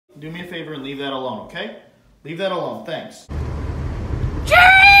do me a favor and leave that alone, okay? Leave that alone, thanks.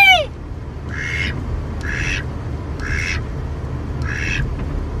 Jerry!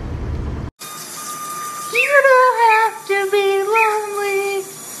 You don't have to be lonely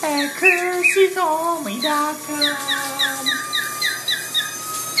at cruisesonly.com.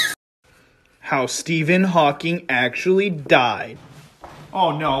 How Stephen Hawking actually died.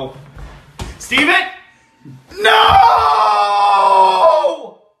 Oh no. Stephen? No!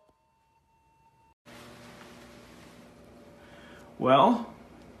 Well,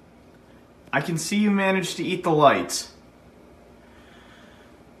 I can see you managed to eat the lights.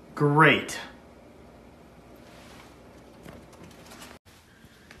 Great.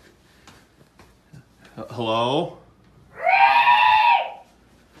 Hello?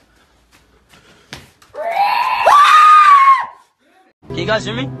 Can you guys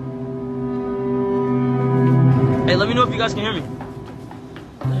hear me? Hey, let me know if you guys can hear me.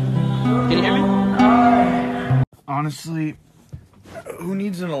 Can you hear me? Honestly, who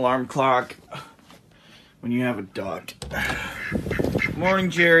needs an alarm clock when you have a dog? Morning,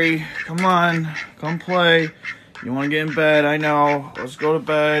 Jerry. Come on, come play. You want to get in bed? I know. Let's go to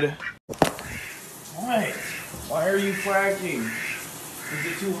bed. What? Why are you quacking? Is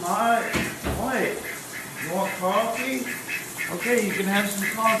it too hot? What? You want coffee? Okay, you can have some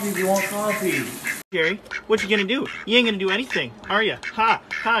coffee if you want coffee. Jerry, what you gonna do? You ain't gonna do anything, are ya? Ha,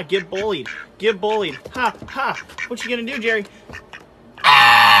 ha, get bullied. Get bullied. Ha, ha. What you gonna do, Jerry?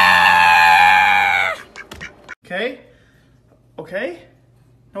 Okay? Okay?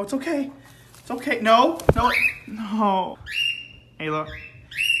 No, it's okay. It's okay. No, no, no. Ayla.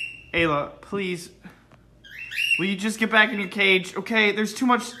 Ayla, please. Will you just get back in your cage? Okay, there's too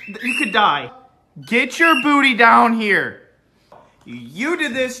much. You could die. Get your booty down here. You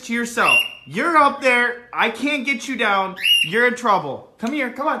did this to yourself. You're up there. I can't get you down. You're in trouble. Come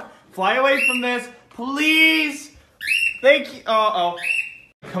here. Come on. Fly away from this. Please. Thank you. Uh-oh.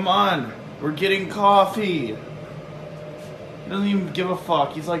 Come on. We're getting coffee. He doesn't even give a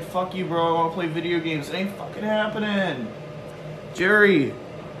fuck. He's like, fuck you, bro. I want to play video games. It ain't fucking happening. Jerry.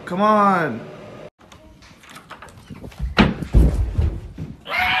 Come on.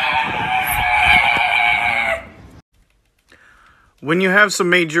 When you have some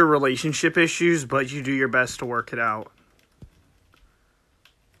major relationship issues, but you do your best to work it out.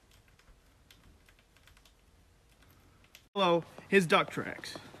 Hello, his duck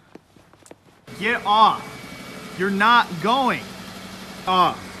tracks. Get off. You're not going.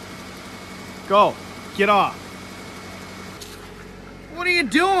 Off. Go. Get off. What are you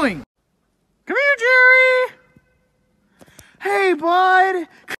doing? Come here, Jerry. Hey, bud.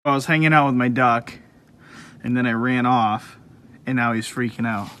 I was hanging out with my duck, and then I ran off. And now he's freaking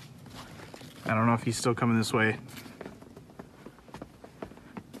out. I don't know if he's still coming this way.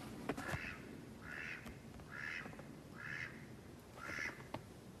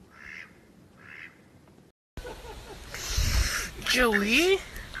 Joey?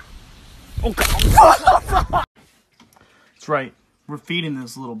 Oh, God. That's right. We're feeding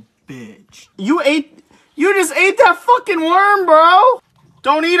this little bitch. You just ate that fucking worm, bro.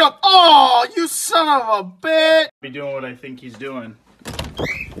 Don't eat him. Oh, you son of a bitch. Be doing what I think he's doing.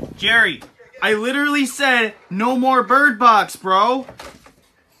 Jerry, I literally said no more Bird Box, bro.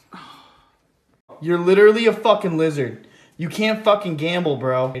 You're literally a fucking lizard. You can't fucking gamble,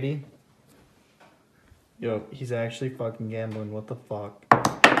 bro. Yo, he's actually fucking gambling. What the fuck?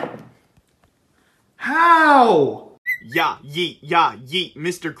 How? Yeah, yeet.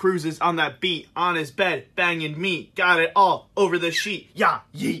 Mr. Cruz is on that beat, on his bed, banging meat. Got it all over the sheet. Yeah,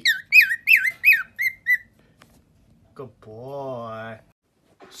 yeet. Good boy.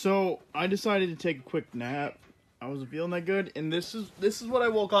 So, I decided to take a quick nap. I wasn't feeling that good, and this is what I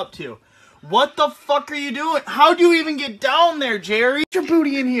woke up to. What the fuck are you doing? How'd you even get down there, Jerry? Get your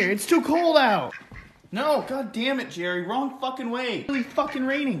booty in here. It's too cold out. No, god damn it, Jerry. Wrong fucking way. It's really fucking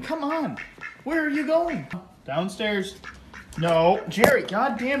raining. Come on. Where are you going? Downstairs. No, Jerry,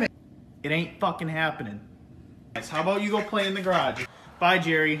 god damn it. It ain't fucking happening. Guys, how about you go play in the garage? Bye,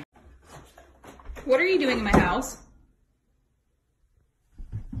 Jerry. What are you doing in my house?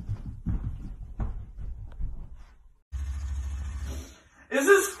 This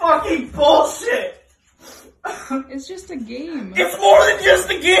is fucking bullshit! It's just a game. It's more than just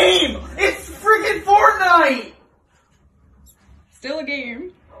a game! It's freaking Fortnite! Still a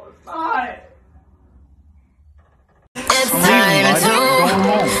game. No, it's not. It's time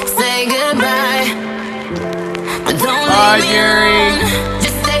to say goodbye. But don't Bye, leave me Jerry. alone.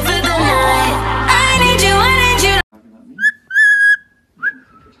 Just stay for the night. I need you, I need you.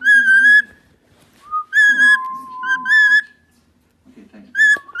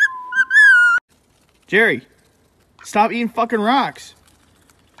 Jerry, stop eating fucking rocks.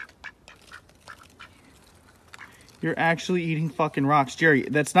 You're actually eating fucking rocks. Jerry,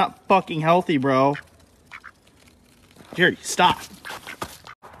 that's not fucking healthy, bro. Jerry, stop.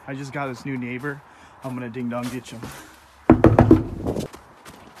 I just got this new neighbor. I'm gonna ding dong ditch him.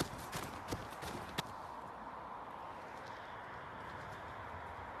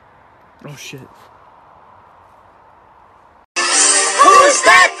 Oh shit. Who's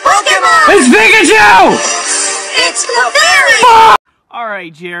that Pokemon? It's Pikachu! It's Clefairy!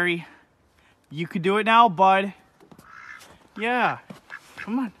 Alright, Jerry. You could do it now, bud. Yeah.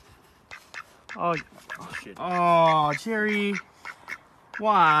 Come on. Oh shit. Oh, Jerry.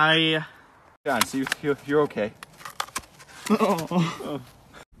 Why? John, see, you're okay. Oh.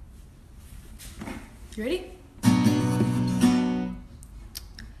 You ready?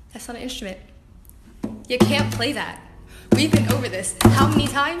 That's not an instrument. You can't play that. We've been over this how many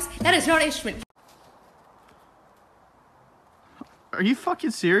times? That is not an instrument. Are you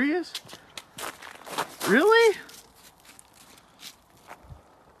fucking serious? Really?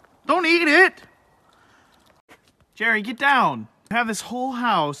 Don't eat it! Jerry, get down. You have this whole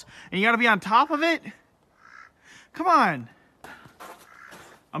house and you gotta be on top of it? Come on.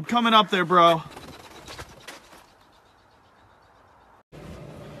 I'm coming up there, bro.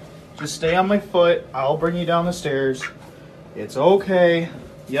 Just stay on my foot. I'll bring you down the stairs. It's okay.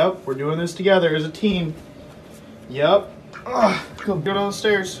 Yep, we're doing this together as a team. Yep. Ugh, go down the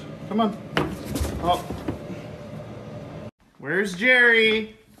stairs. Come on. Oh. Where's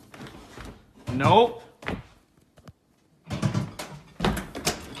Jerry? Nope.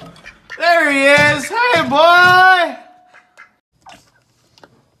 There he is. Hey, boy.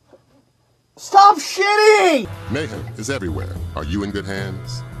 Stop shitting. Mayhem is everywhere. Are you in good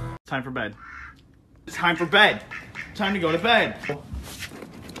hands? Time for bed. It's time for bed. Time to go to bed.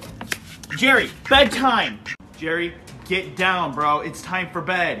 Jerry, bedtime. Jerry, get down, bro. It's time for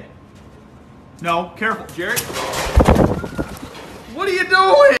bed. No, careful, Jerry. What are you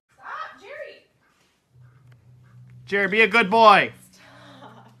doing? Stop, Jerry. Jerry, be a good boy.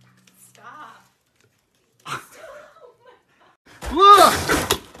 Stop. Look!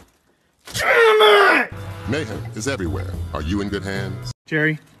 Damn it! Mayhem is everywhere. Are you in good hands?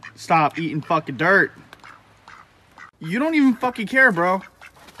 Jerry, stop eating fucking dirt. You don't even fucking care, bro.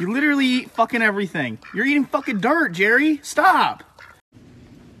 You literally eat fucking everything. You're eating fucking dirt, Jerry. Stop.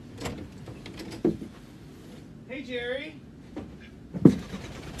 Hey, Jerry.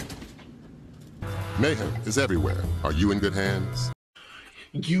 Mayhem is everywhere. Are you in good hands?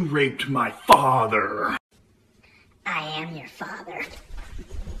 You raped my father. I am your father.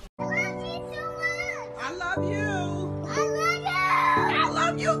 I love you. I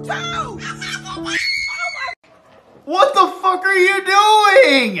love you too. What the fuck are you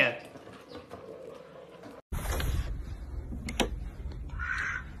doing?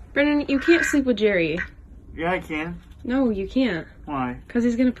 Brennan, you can't sleep with Jerry. Yeah, I can. No, you can't. Why? Because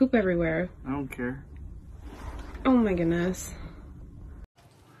he's gonna poop everywhere. I don't care. Oh my goodness.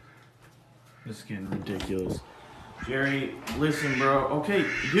 This is getting ridiculous. Jerry, listen, bro. Okay,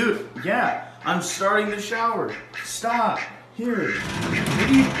 dude, yeah, I'm starting the shower. Stop. Here. What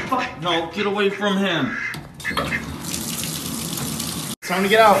do you fuck? No, get away from him. It's time to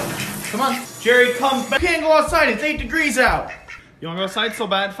get out. Come on. Jerry, come back. You can't go outside. It's 8 degrees out. You want to go outside so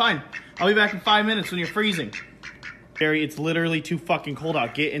bad? Fine. I'll be back in 5 minutes when you're freezing. Jerry, it's literally too fucking cold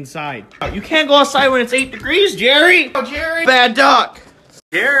out. Get inside. You can't go outside when it's 8 degrees, Jerry. Oh, Jerry. Bad duck.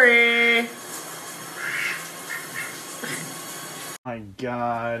 Jerry. My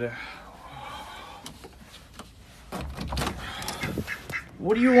God.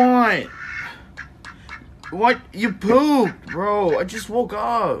 What do you want? What? You pooped, bro. I just woke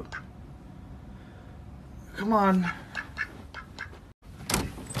up. Come on.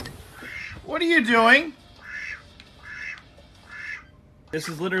 What are you doing? This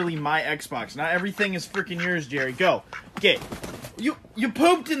is literally my Xbox. Not everything is freaking yours, Jerry. Go. Get. You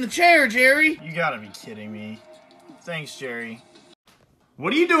pooped in the chair, Jerry. You gotta be kidding me. Thanks, Jerry.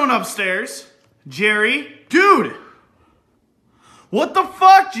 What are you doing upstairs? Jerry? Dude! What the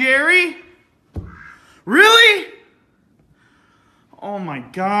fuck, Jerry? Really? Oh my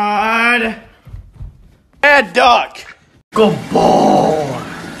God. Bad duck. Good ball.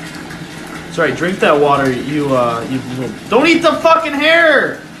 That's right, drink that water, you don't eat the fucking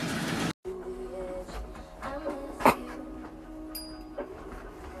hair!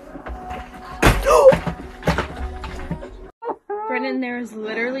 Brennan, there is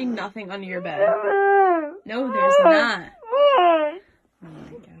literally nothing under your bed. No, there's not. Oh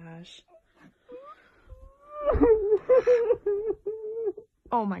my gosh.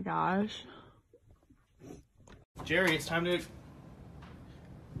 Oh my gosh. Jerry, it's time to...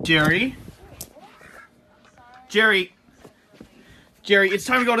 Jerry? Jerry, it's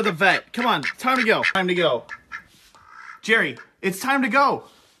time to go to the vet. Come on, time to go. Time to go. Jerry, it's time to go.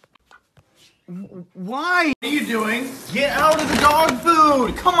 Why? What are you doing? Get out of the dog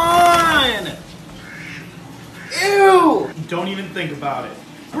food. Come on. Ew. Don't even think about it.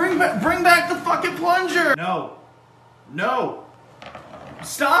 Bring back the fucking plunger. No. No.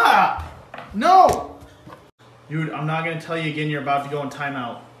 Stop. No. Dude, I'm not gonna tell you again. You're about to go in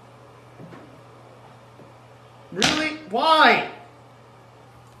timeout. Really? Why?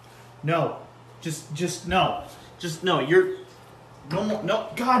 No. Just no. Just no. You're no.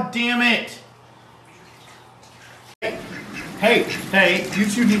 God damn it. Hey, you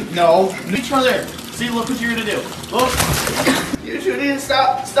two need no. Each other. See, look what you're gonna do. Look. You two need to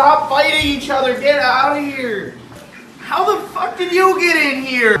stop fighting each other. Get out of here. How the fuck did you get in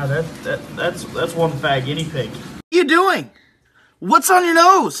here? That's one fat guinea pig. What are you doing? What's on your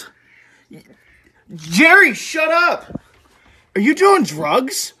nose? Jerry, shut up! Are you doing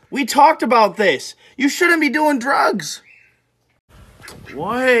drugs? We talked about this. You shouldn't be doing drugs.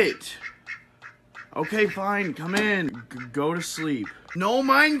 What? Okay, fine. Come in. Go to sleep. No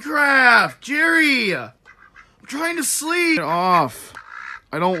Minecraft! Jerry! I'm trying to sleep. Get off.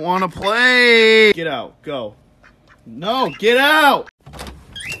 I don't want to play. Get out. Go. No, get out!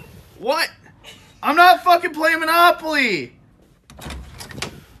 What? I'm not fucking playing Monopoly!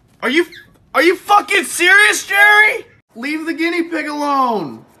 Are you fucking serious, Jerry? Leave the guinea pig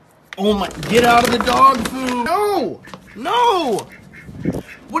alone. Oh my, get out of the dog food. No, no.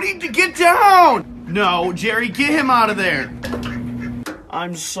 What do you, get down. No, Jerry, get him out of there.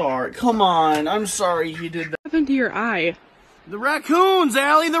 I'm sorry, come on, I'm sorry he did that. What happened to your eye? The raccoons,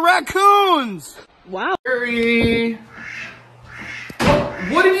 Allie, the raccoons. Wow. Jerry.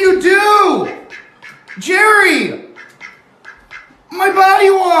 What did you do? Jerry. My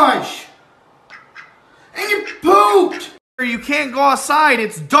body wash. And you pooped! You can't go outside,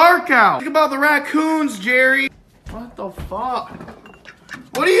 it's dark out! Think about the raccoons, Jerry! What the fuck?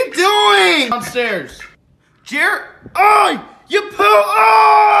 What are you doing? Downstairs. Jerry! Oh! You pooped!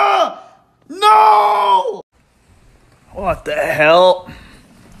 Oh! No! What the hell?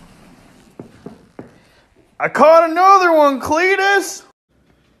 I caught another one, Cletus!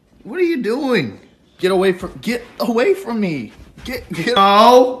 What are you doing? Get away from me! Get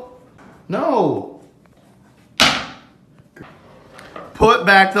No! No! Put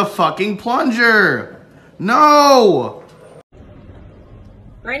back the fucking plunger! No!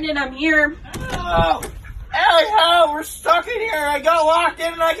 Brendan, I'm here. Oh! Allie, how? We're stuck in here! I got locked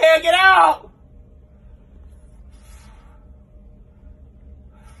in and I can't get out!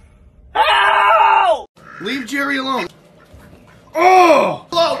 Ow! Leave Jerry alone. Oh!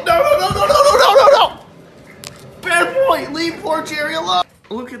 No! Bad boy! Leave poor Jerry alone!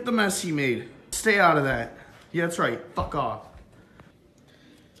 Look at the mess he made. Stay out of that. Yeah, that's right. Fuck off.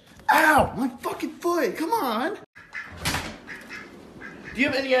 Ow! My fucking foot! Come on! Do you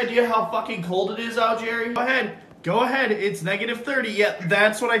have any idea how fucking cold it is out, Jerry? Go ahead. Go ahead. It's -30. Yeah,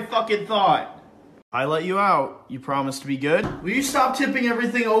 that's what I fucking thought. I let you out. You promised to be good. Will you stop tipping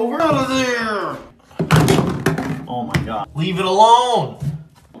everything over? Out of there! Oh my god. Leave it alone!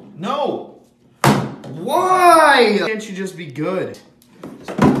 No! Why? Can't you just be good?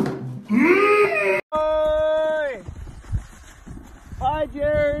 Hi,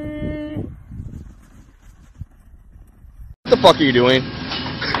 Jerry! What the fuck are you doing?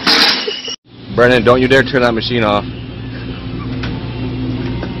 Brennan, don't you dare turn that machine off.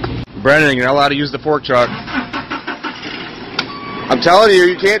 Brennan, you're not allowed to use the fork truck. I'm telling you,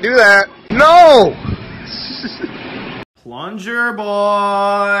 you can't do that. No! Plunger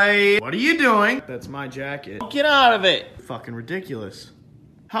boy! What are you doing? That's my jacket. Get out of it! Fucking ridiculous.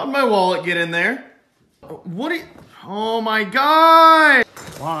 How'd my wallet get in there? What are you... Oh my god!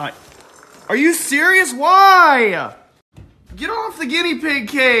 Why? Are you serious? Why? Get off the guinea pig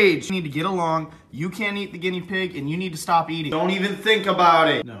cage! You need to get along. You can't eat the guinea pig and you need to stop eating. Don't even think about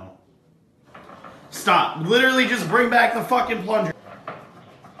it. No. Stop. Literally just bring back the fucking plunger.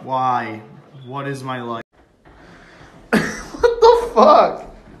 Why? What is my life? What the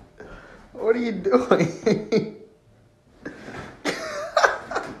fuck? What are you doing?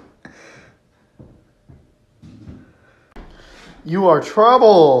 You are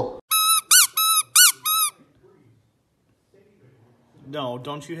trouble. No,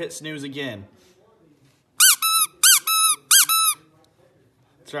 don't you hit snooze again.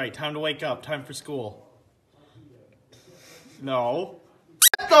 That's right, time to wake up, time for school. No.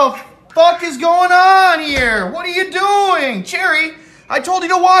 What the fuck is going on here? What are you doing? Jerry, I told you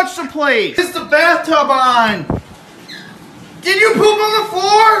to watch the place. Is the bathtub on? Did you poop on the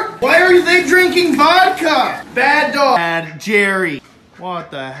floor? Why are they drinking vodka? Bad dog. Bad Jerry. What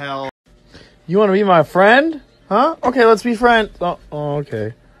the hell? You want to be my friend? Huh? Okay, let's be friends. Oh,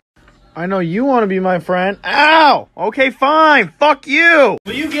 okay. I know you want to be my friend. Ow! Okay, fine. Fuck you.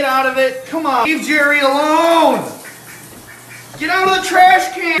 Will you get out of it? Come on. Leave Jerry alone. Get out of the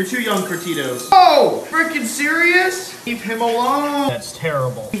trash can. You're too young for Tito's. Oh, freaking serious? Leave him alone. That's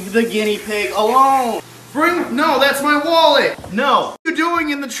terrible. Leave the guinea pig alone. No, that's my wallet. No. What are you doing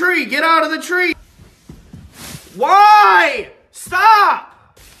in the tree? Get out of the tree. Why?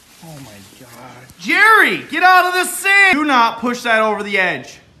 Stop. Oh my god. Jerry, get out of the sand. Do not push that over the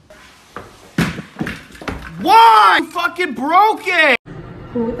edge. Why? You fucking broke it.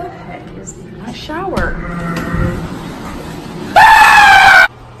 Who the heck is in my shower?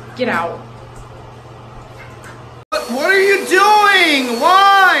 Get out. What are you doing?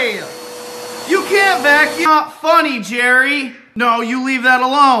 Why? You can't vacuum. Not funny, Jerry. No, you leave that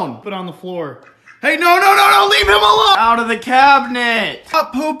alone. Put it on the floor. Hey, no, leave him alone. Out of the cabinet.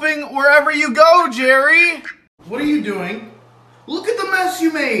 Stop pooping wherever you go, Jerry. What are you doing? Look at the mess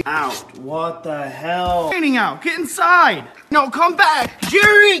you made. Out. What the hell? Cleaning out. Get inside. No, come back.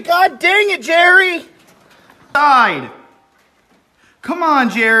 Jerry, god dang it, Jerry. Inside. Come on,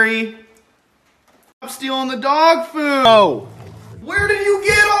 Jerry. Stop stealing the dog food. Oh. Where did you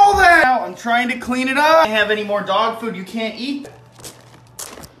get all that? I'm trying to clean it up. I don't have any more dog food. You can't eat.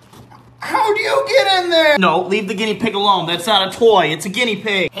 How'd you get in there? No, leave the guinea pig alone. That's not a toy. It's a guinea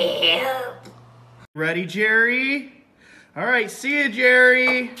pig. Help. Ready, Jerry? All right, see you,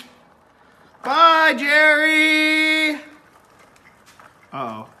 Jerry. Bye, Jerry.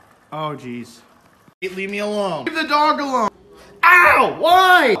 Uh-oh. Oh, jeez. Leave me alone. Leave the dog alone. Ow!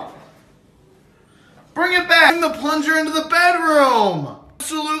 Why? Bring it back. Bring the plunger into the bedroom.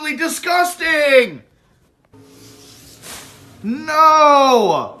 Absolutely disgusting.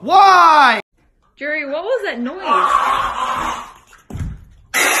 No! Why? Jerry, what was that noise?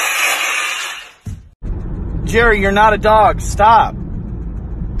 Jerry, you're not a dog. Stop.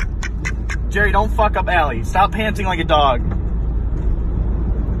 Jerry, don't fuck up Allie. Stop panting like a dog.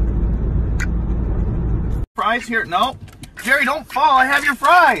 Fries here? No. Jerry, don't fall. I have your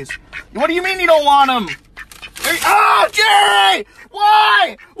fries. What do you mean you don't want them? Jerry, oh, Jerry!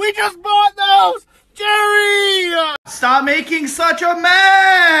 Why? We just bought those! Jerry! Stop making such a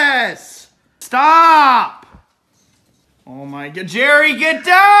mess! Stop! Oh my god. Jerry, get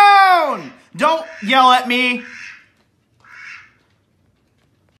down! Don't yell at me.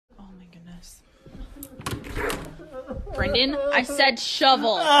 Oh my goodness. Brendan, I said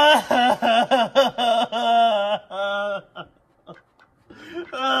shovel.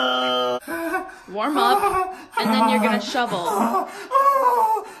 Warm up, and then you're gonna shovel.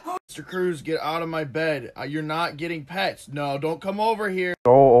 Mr. Cruz, get out of my bed. You're not getting pets. No, don't come over here.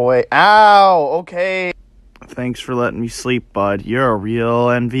 Go away. Ow! Okay. Thanks for letting me sleep, bud. You're a real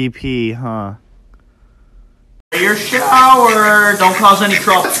MVP, huh? Your shower. Don't cause any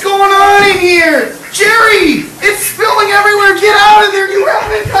trouble. What's going on in here? Jerry! It's spilling everywhere. Get out of there. You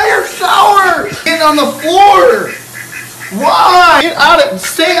have an entire shower. Get on the floor. Why? Get out of it.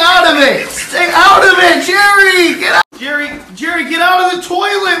 Stay out of it. Stay out of it, Jerry. Get out. Jerry, get out of the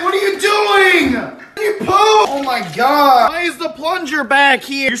toilet. What are you doing? You poop. Oh my god. Why is the plunger back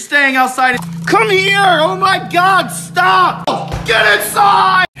here? You're staying outside. Come here. Oh my god. Stop. Get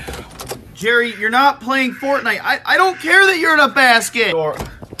inside. Jerry, you're not playing Fortnite. I don't care that you're in a basket.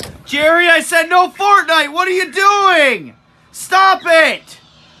 Jerry, I said no Fortnite. What are you doing? Stop it.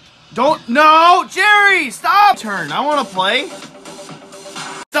 No, Jerry, stop. Turn, I want to play.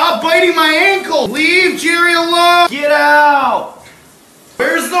 Stop biting my ankle. Leave Jerry alone. Get out.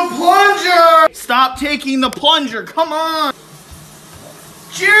 Where's the plunger? Stop taking the plunger. Come on.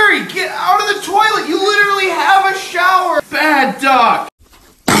 Jerry, get out of the toilet. You literally have a shower. Bad duck.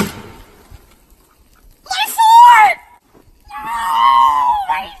 My fort! No,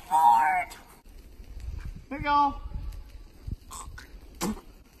 my fort. There you go.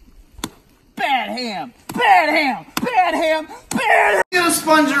 Bad ham. Bad ham. Bad ham. Bad ham. Get a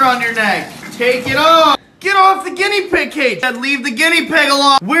sponger on your neck. Take it off. Get off the guinea pig cage. Leave the guinea pig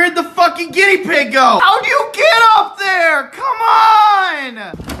alone. Where'd the fucking guinea pig go? How'd you get up there? Come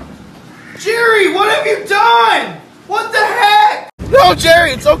on. Jerry, what have you done? What the heck? No,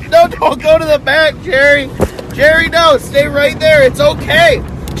 Jerry, it's okay. No, don't go to the back, Jerry. Jerry, no, stay right there. It's okay.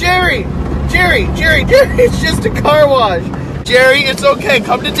 Jerry, it's just a car wash. Jerry, it's okay.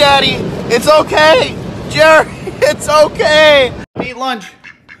 Come to Daddy. It's okay. Jerry, it's okay. Eat lunch.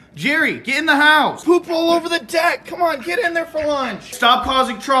 Jerry, get in the house. Poop all over the deck. Come on, get in there for lunch. Stop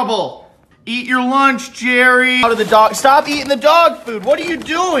causing trouble. Eat your lunch, Jerry. Out of the dog. Stop eating the dog food. What are you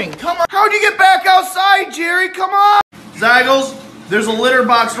doing? Come on. How'd you get back outside, Jerry? Come on. Zaggles, there's a litter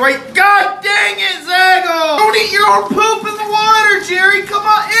box right. God dang it, Zaggles. Don't eat your own poop in the water, Jerry. Come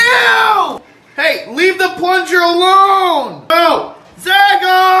on. Ew. Hey, leave the plunger alone. Oh,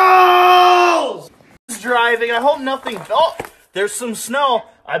 Zaggles. Driving. I hope nothing. Oh, there's some snow.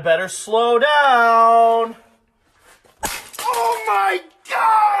 I better slow down. Oh my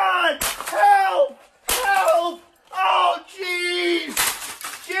God! Help! Help! Oh jeez!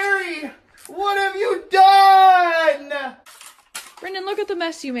 Jerry, what have you done? Brendan, look at the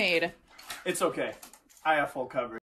mess you made. It's okay. I have full coverage.